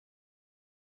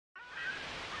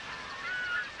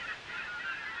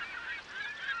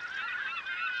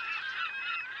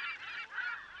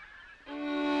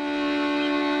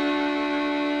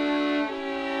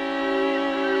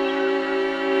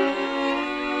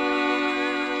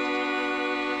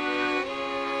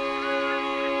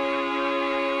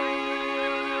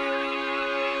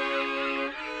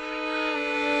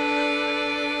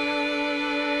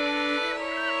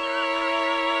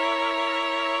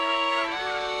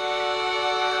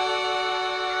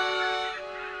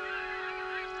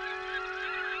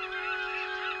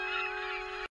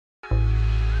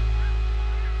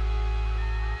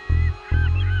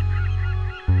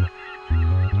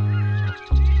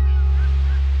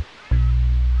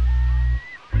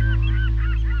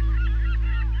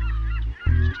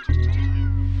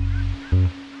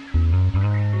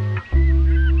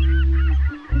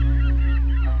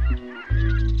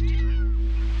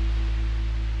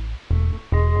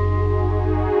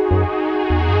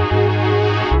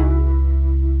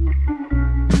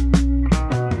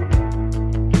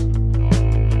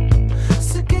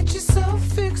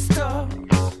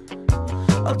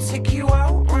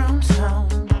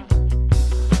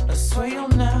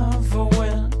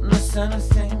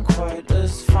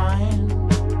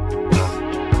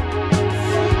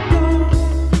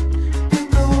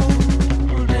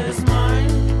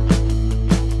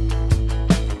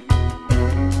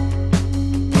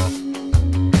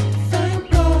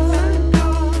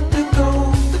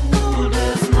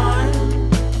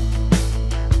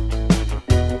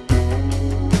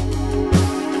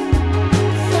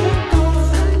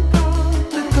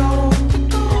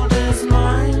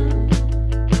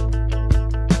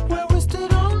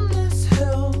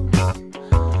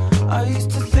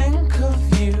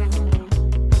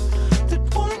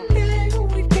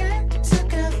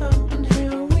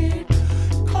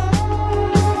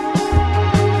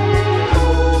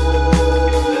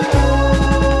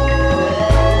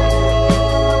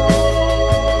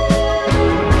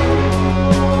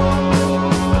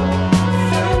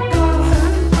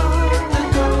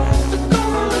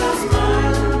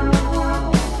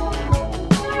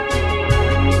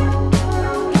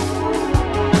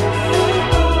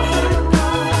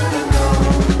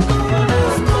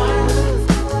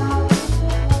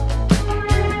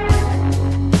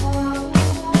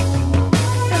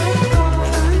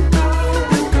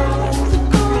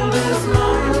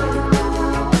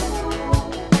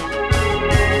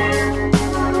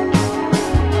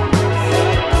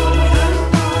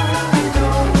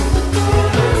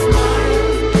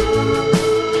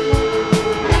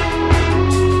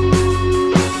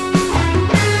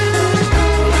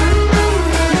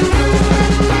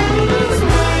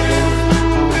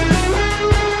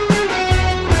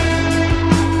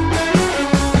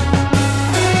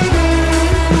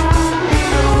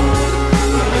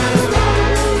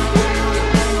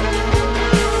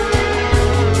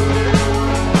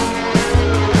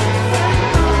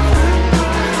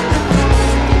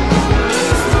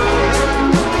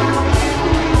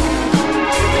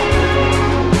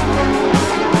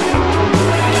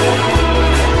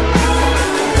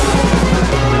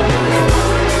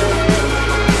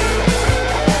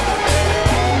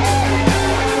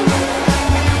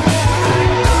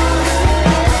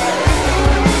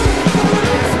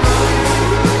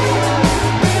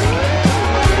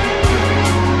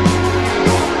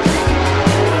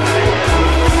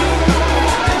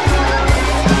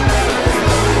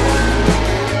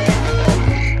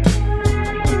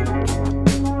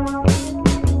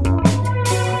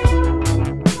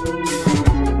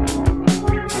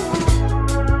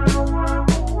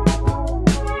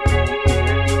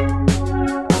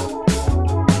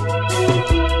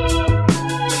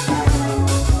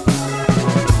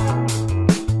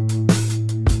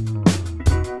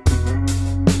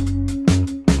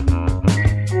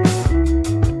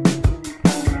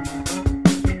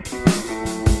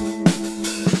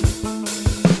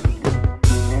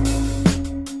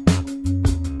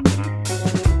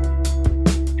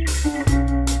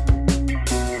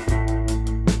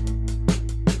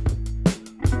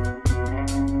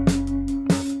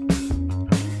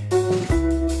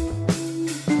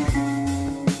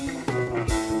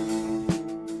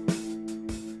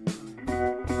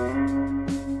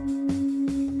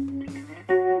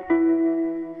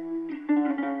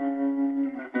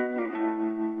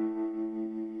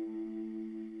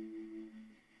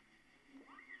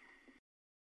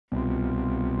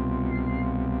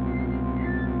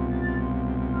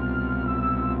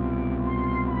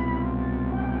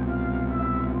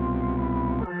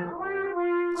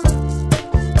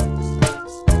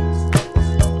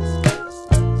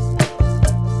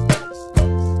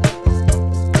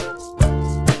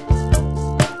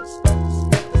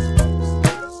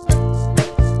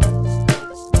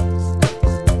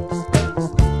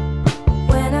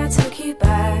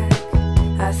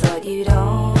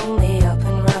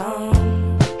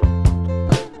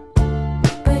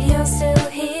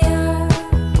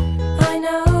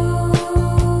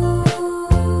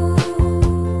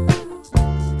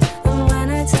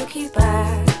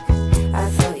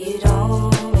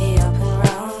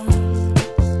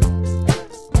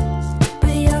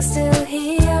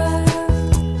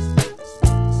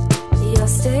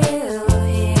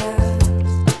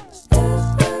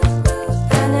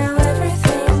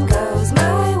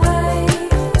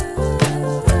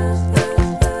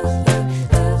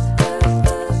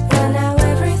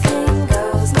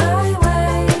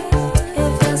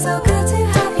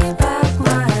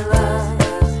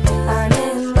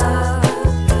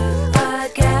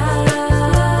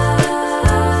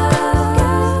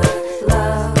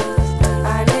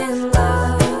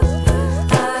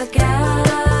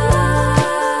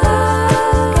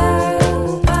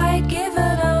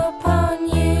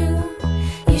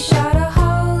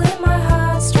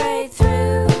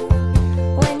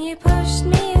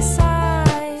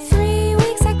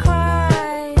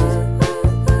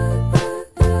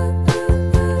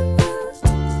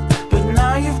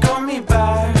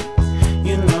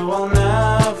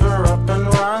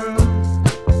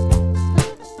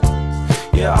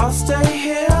Yeah, I'll stay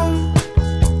here,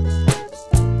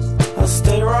 I'll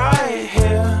stay right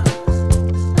here.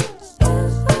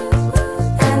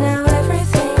 And now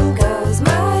everything goes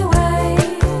my way.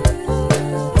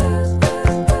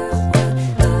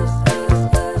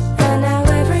 And now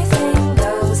everything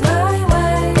goes my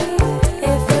way.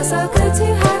 It feels so good to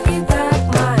have you back,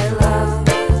 my love.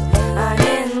 I'm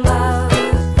in love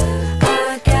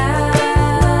again.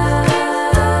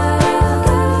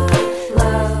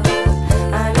 Love,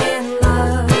 I'm in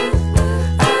love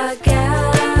again.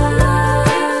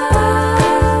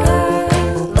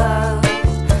 Love,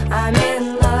 I'm in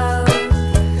love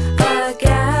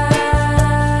again.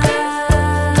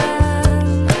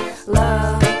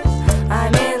 Love,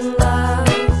 I'm in love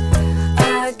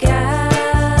again.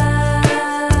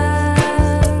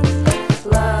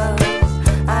 Love,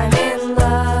 I'm in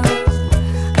love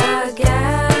again.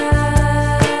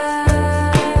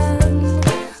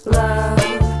 Love,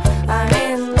 I'm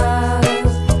in love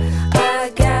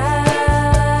again.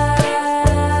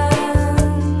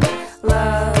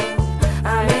 Love,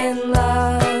 I'm in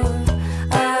love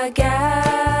again.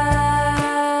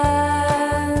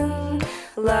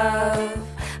 Love,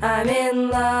 I'm in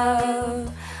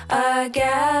love again.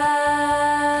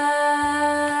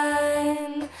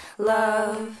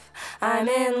 Love, I'm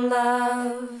in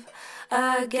love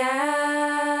again.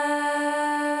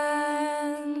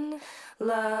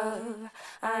 Love,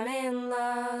 I'm in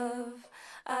love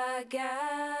again.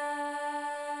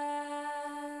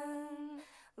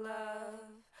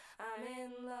 Love, I'm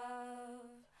in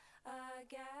love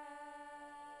again.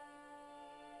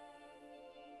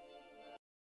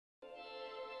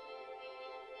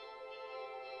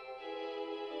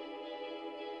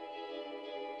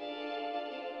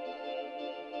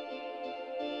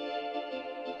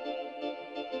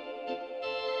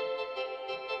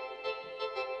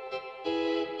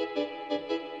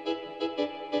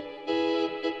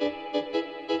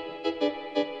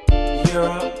 You're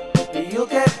up, but you'll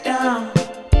get down.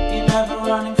 You're never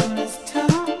running from this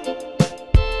town.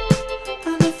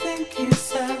 And I think you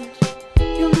said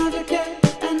you'll never get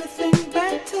anything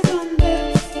better than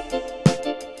this.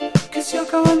 'Cause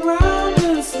you're going round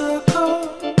in circles,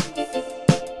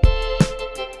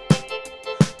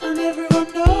 and everyone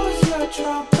knows your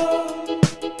trouble.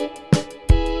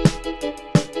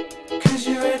 'Cause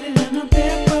you're written in a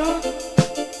big book,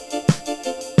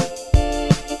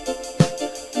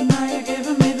 and now you're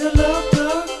giving me the look.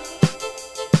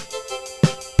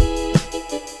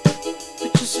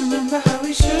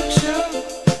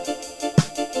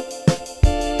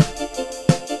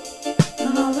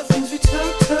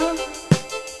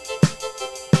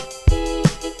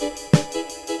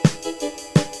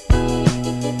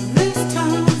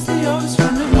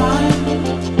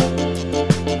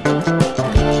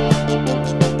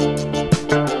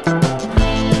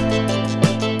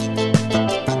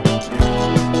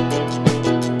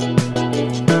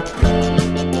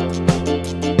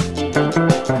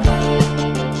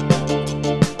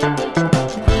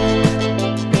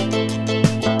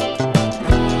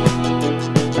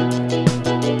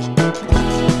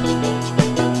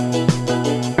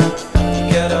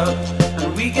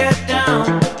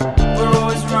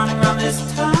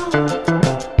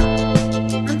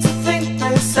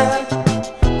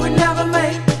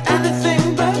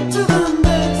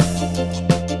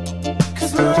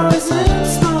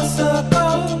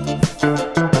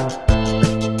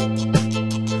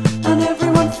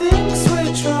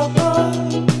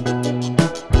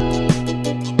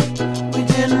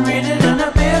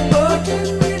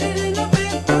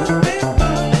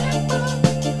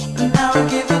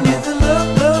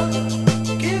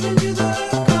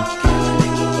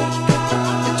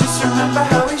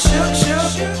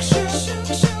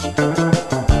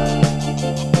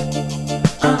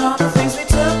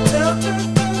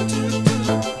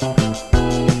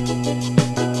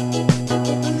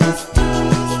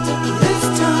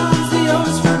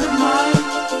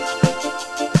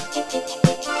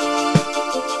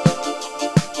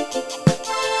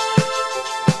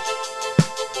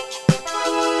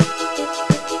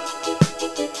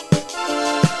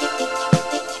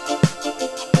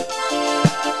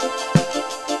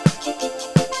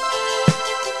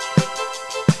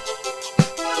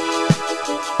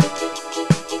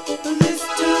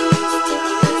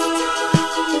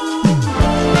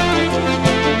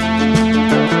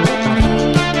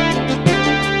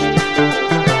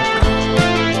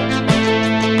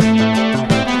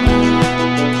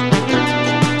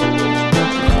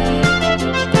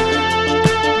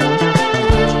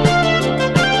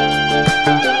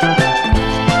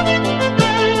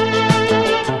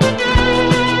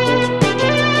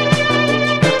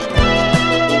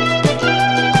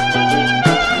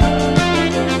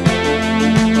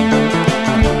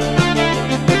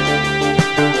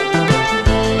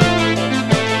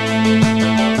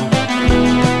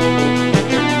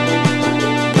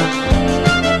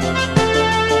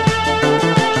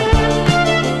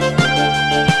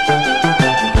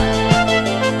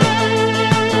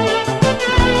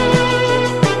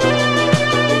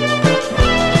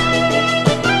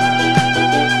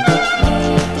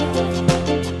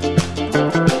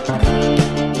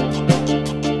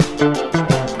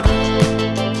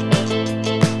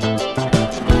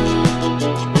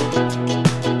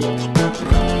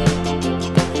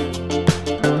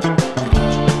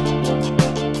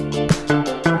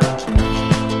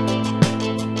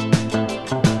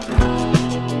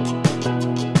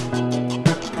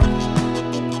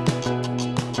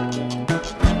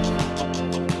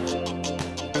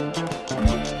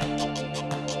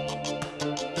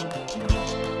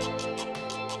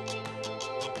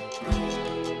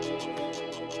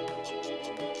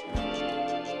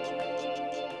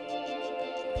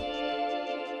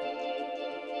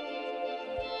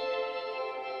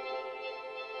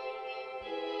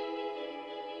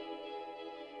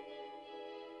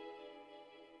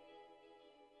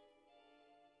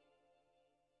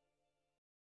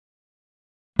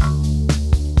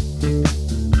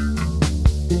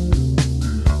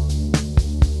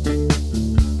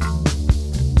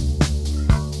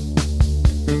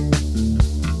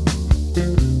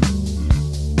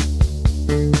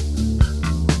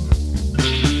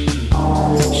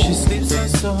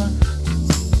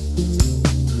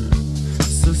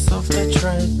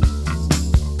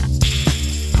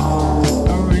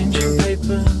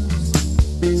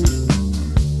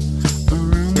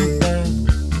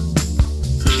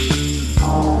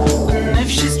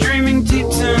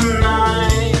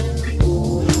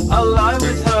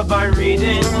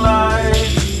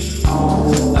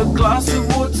 glass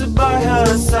of water by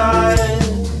her side,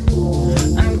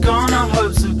 and gone her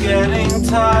hopes of getting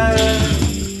tired.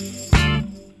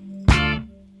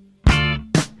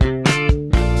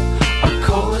 I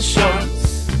call the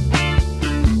shots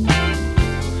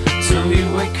till you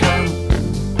wake up.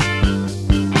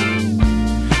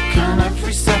 Count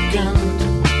every second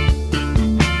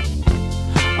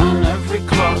on every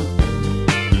clock.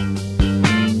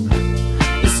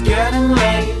 It's getting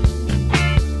late,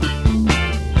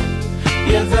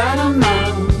 yeah, that I know.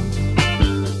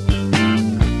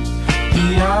 The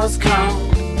hours count,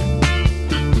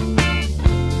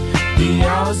 the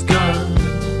hours go.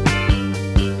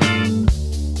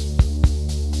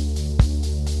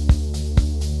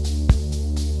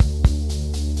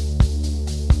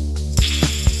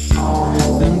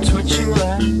 Them twitching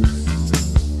legs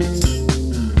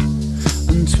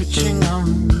and twitching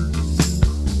arms,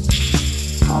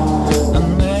 and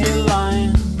there you're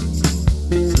lying,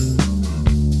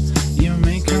 your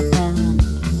makeup on.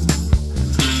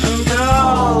 And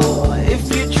girl, if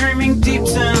you're dreaming deep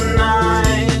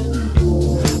tonight,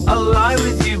 I'll lie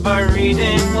with you by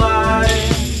reading light.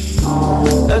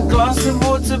 A glass of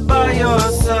water by your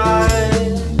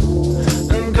side,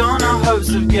 and gone our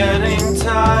hopes of getting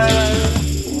tired.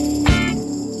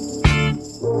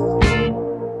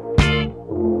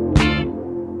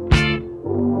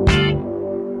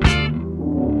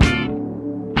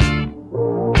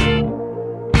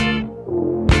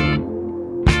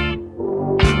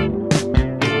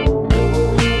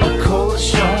 I'll call the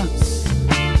shots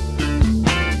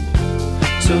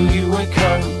till you wake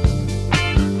up.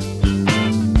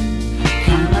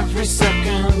 Count every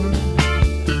second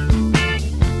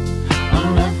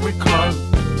on every clock.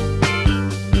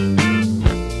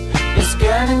 It's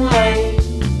getting late,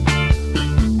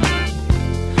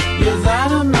 yeah,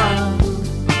 that I know.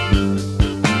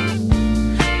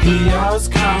 The hours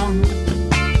count,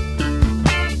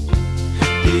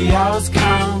 the hours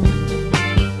count,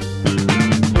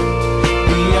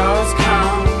 the hours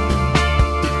count,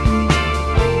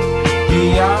 the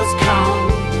hours count,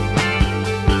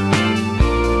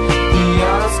 the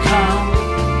hours count,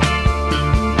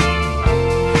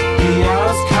 the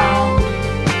hours count,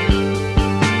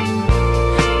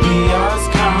 the hours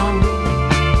count,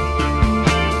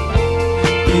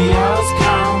 the hours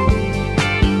count,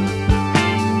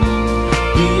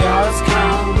 the hours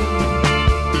count,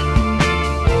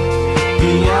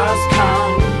 the hours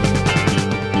count.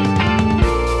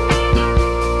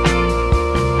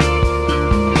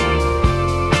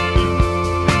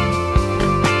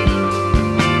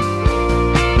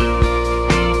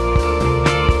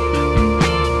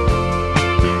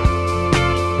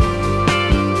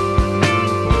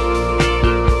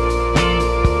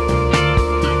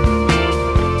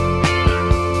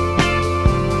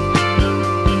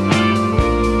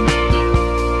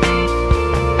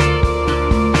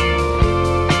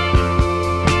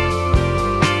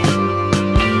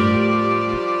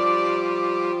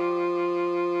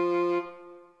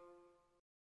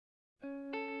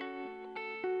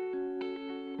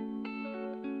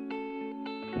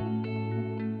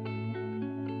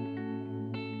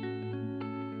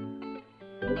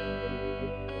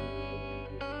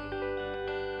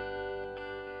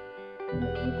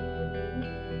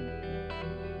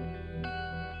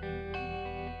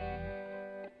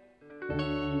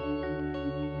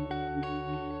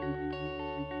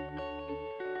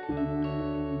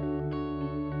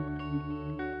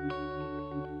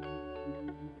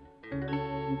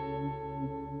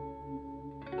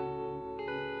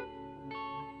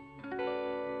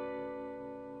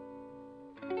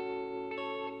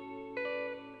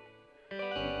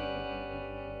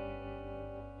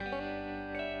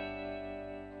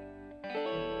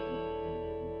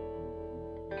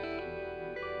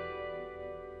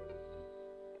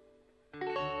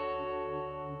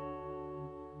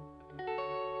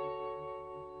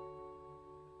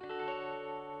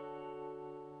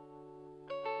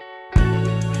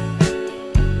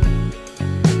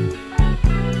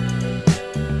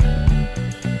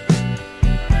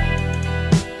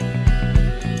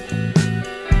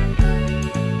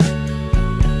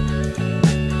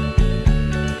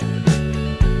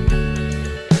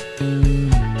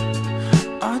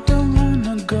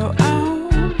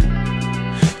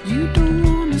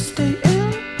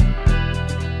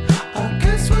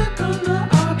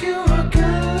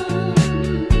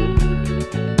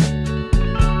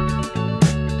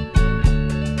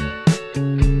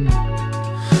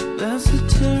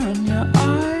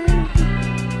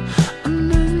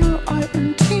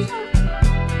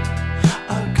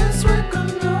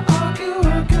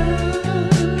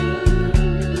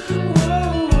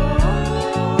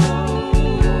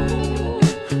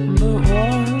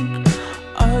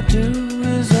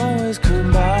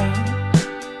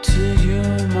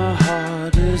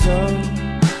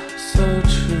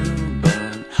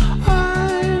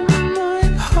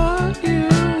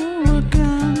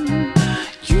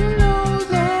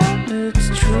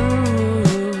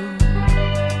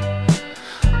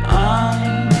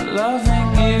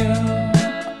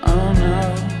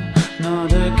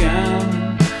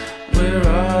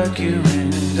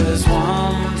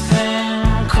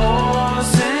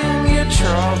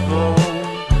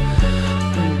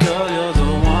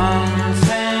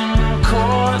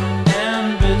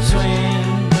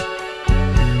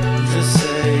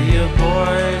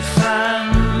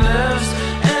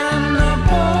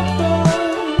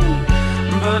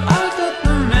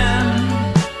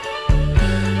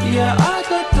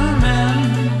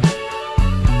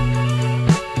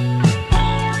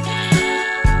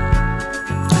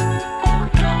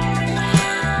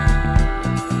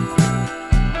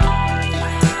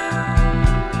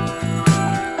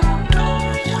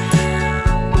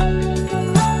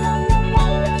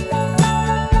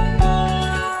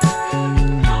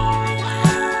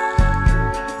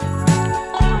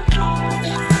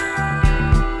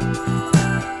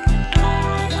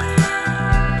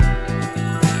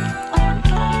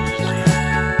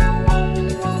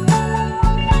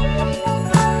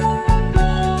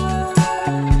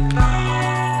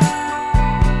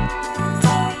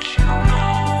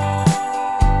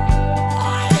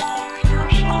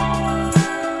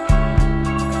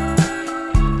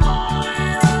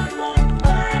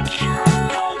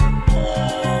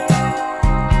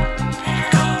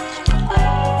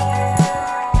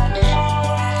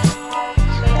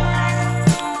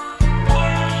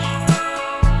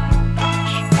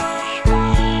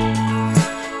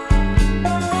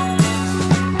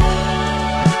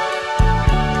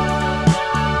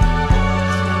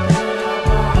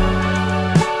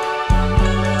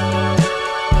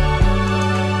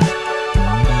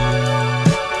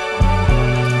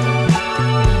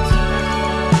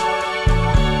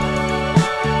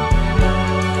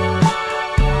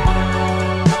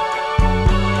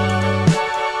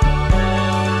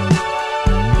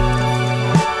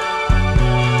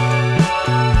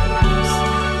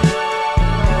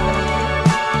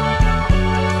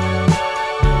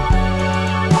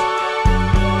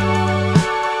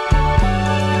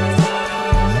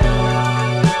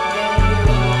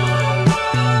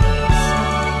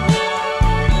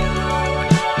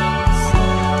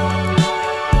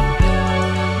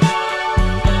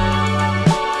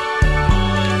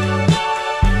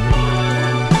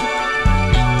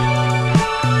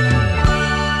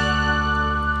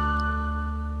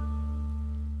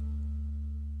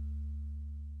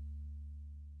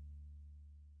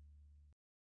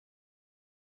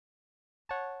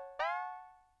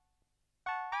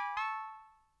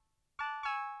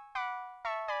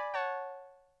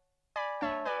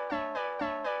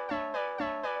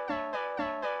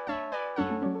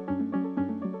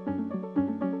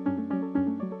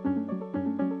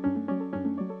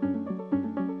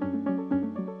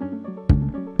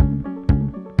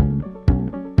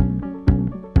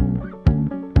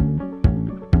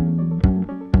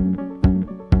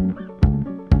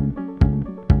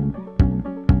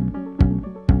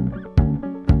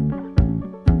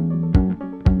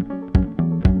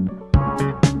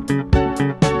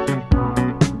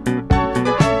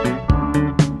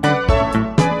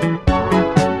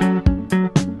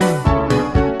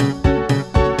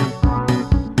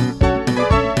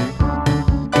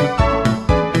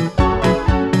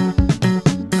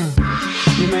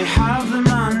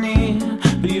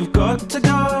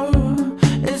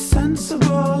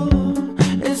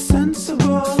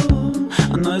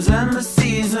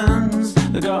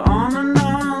 that go on and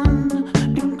on,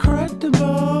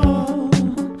 incredible.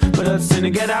 But I'd sooner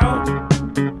get out.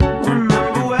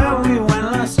 Remember where we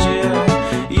went last year?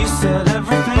 You said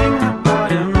everything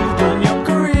about him moved on your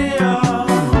career.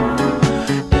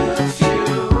 If you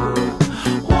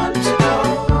want to go,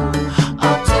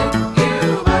 I'll take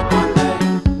you back one day.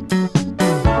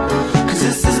 'Cause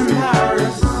this isn't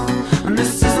Paris, and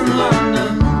this isn't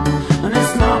London, and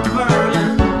it's not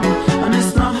Berlin, and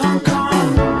it's not Hong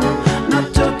Kong,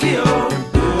 not Tokyo.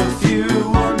 If you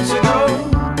want to go,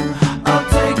 I'll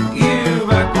take you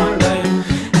back one day.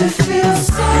 It feels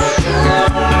so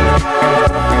good.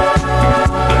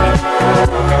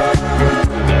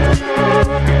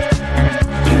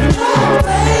 You know,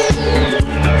 baby.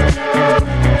 It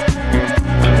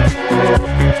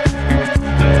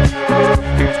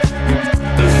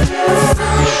feels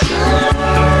so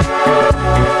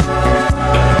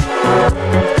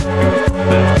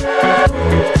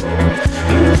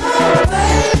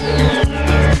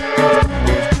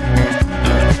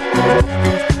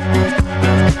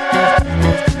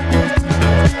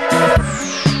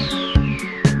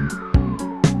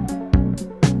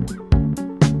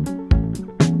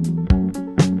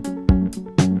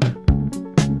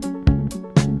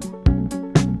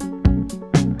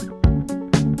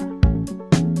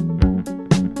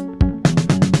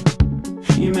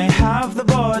You may have the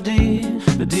body,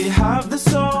 but do you have the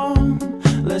soul?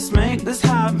 Let's make this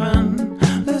happen.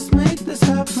 Let's make this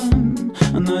happen.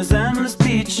 And those endless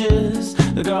beaches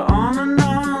that go on and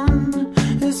on,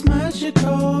 it's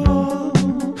magical.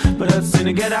 But I'd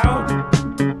sooner get out.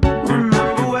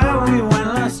 Remember where we went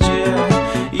last year?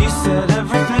 You said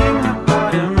everything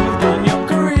about him moved on your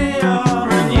career.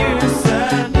 And you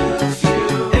said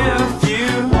if you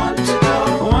want to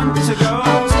go,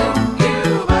 I'll take you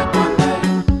back one day.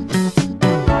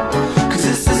 'Cause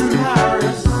this isn't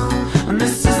Paris, and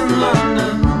this isn't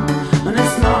London, and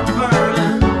it's not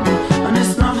Berlin, and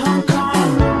it's not Hong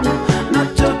Kong, not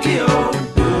Tokyo.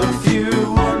 If you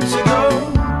want to go,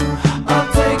 I'll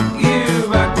take you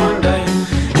back one day.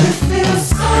 It feels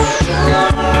so good. You know,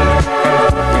 baby.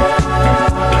 It feels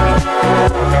so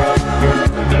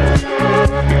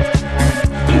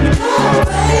good. You know,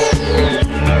 baby.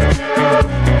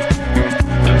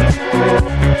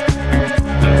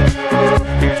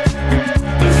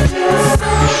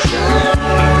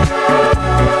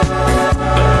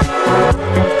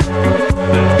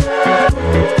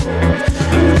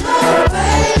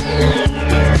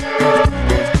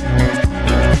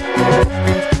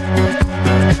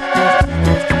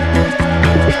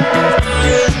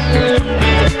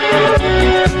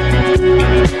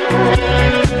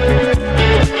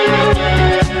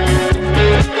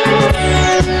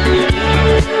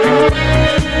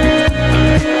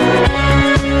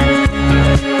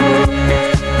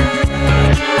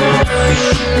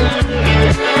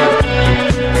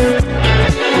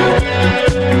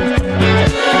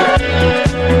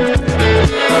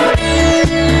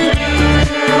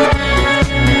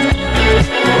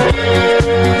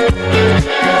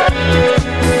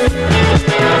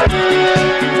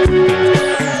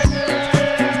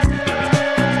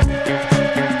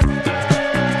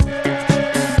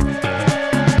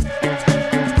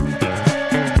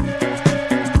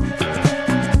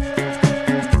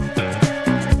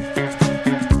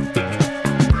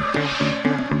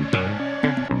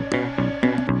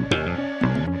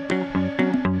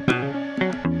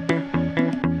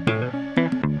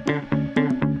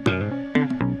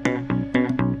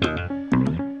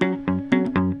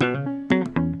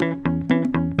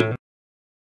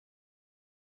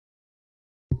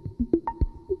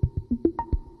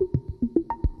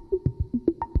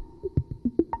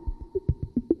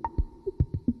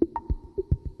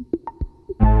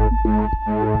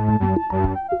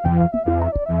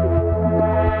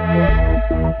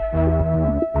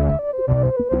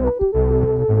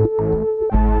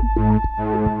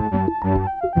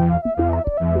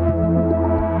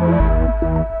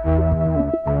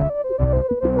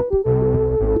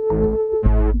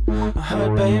 Her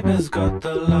baby's got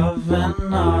the loving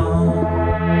now.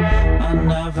 I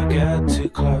never get too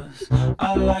close,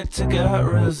 I like to get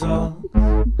results.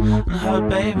 And her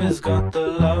baby's got the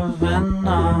loving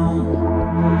now.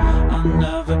 I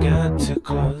never get too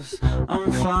close,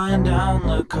 I'm flying down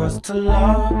the coast to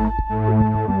love.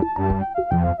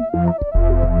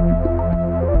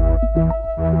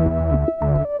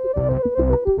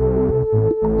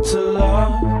 To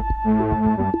love.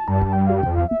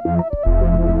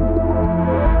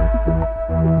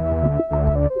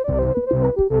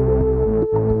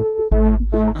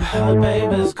 Her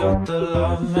baby's got the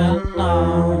loving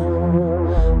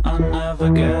now. I never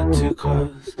get too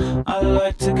close, I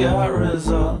like to get rid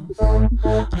results.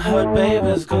 And her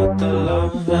baby's got the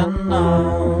love, and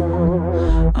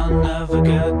now I'll never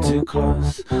get too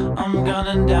close. I'm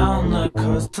gunning down the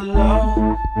coast to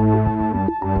love.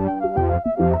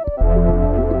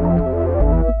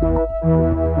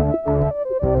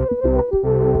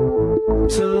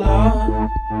 To love.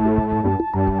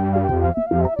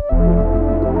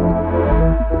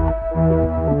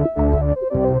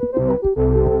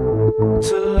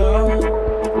 To love.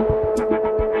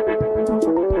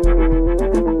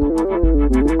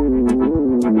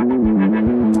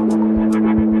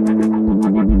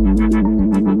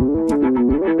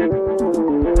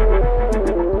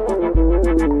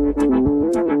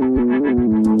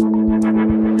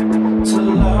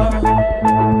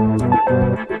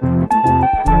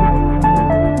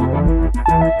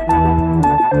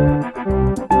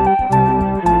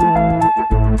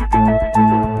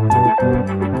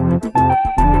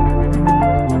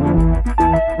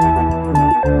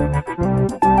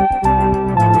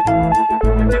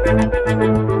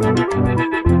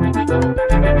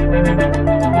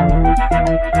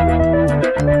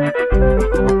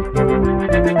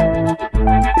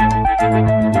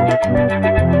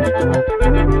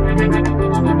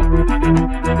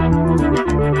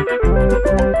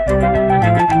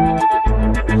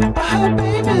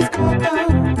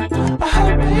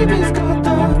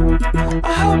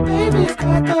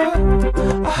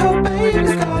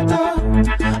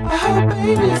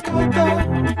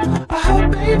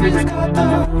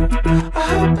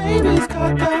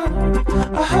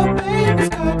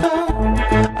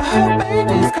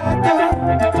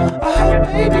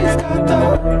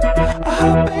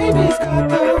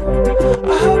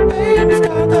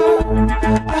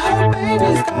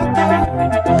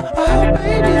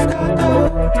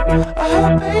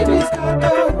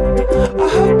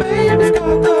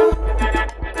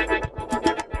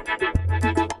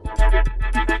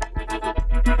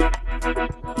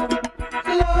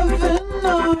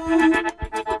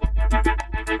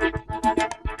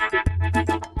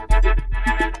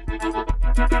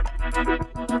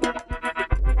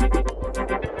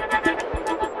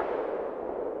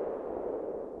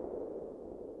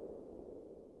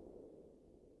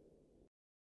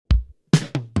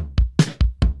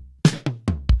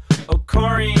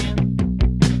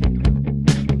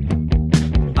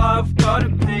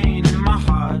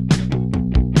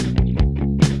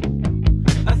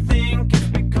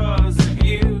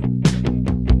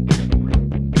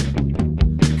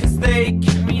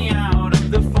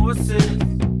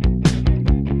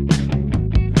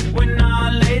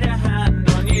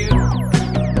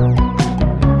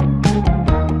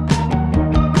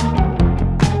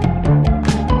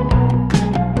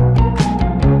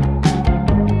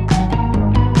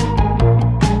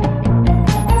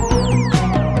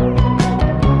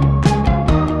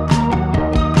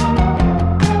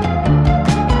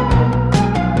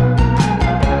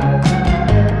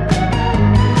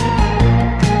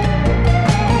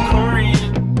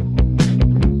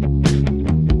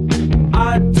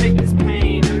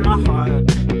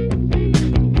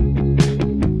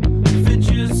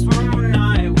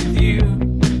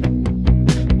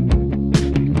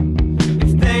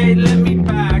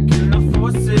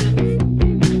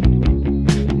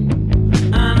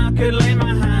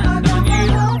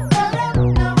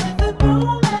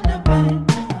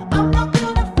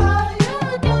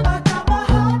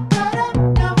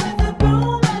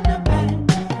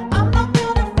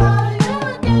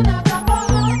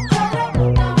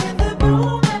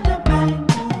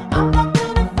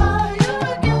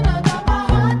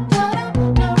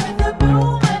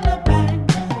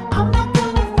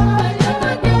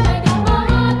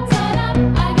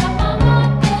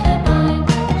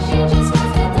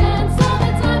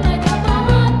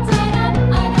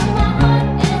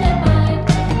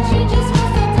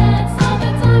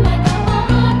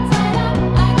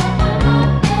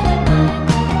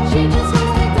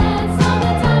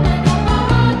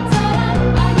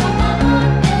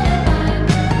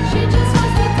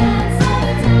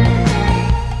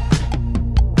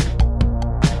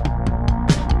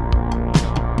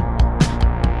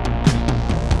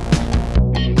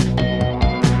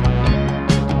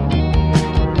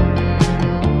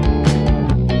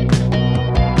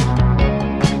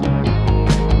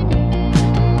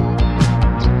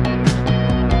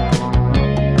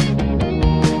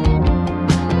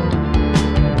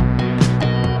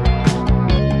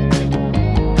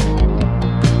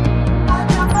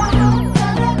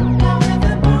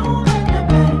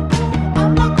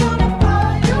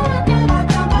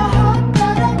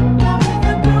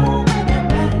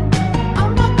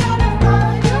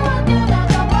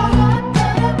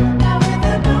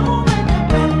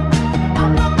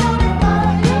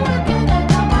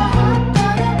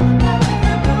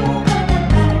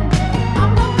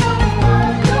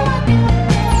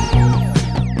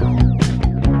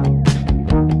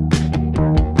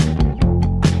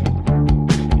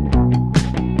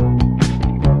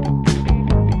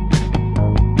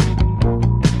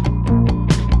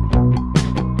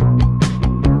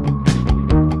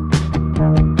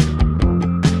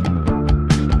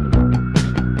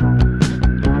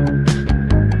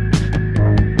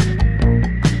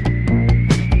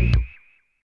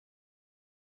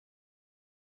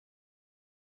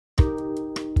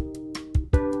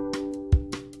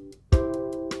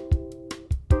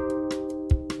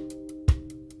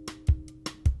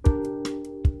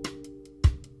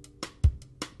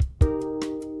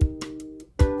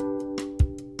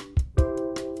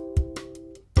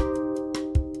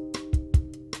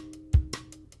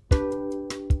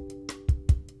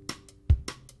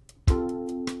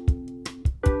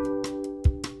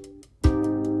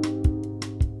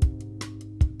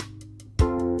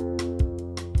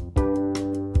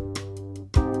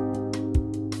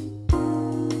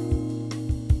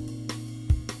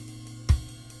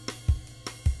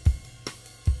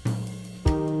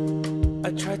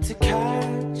 I tried to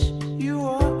catch you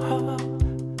up, but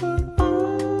I'm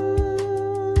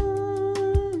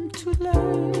too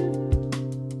late.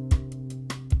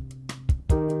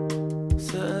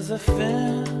 So as I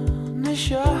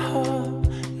finish up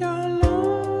your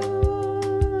lemonade,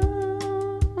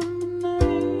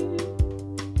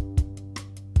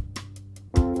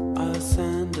 I'll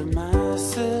send a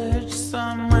message,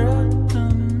 some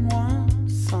written, one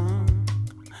song.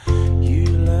 You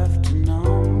left a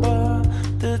number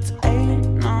that's 8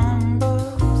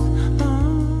 numbers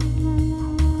long.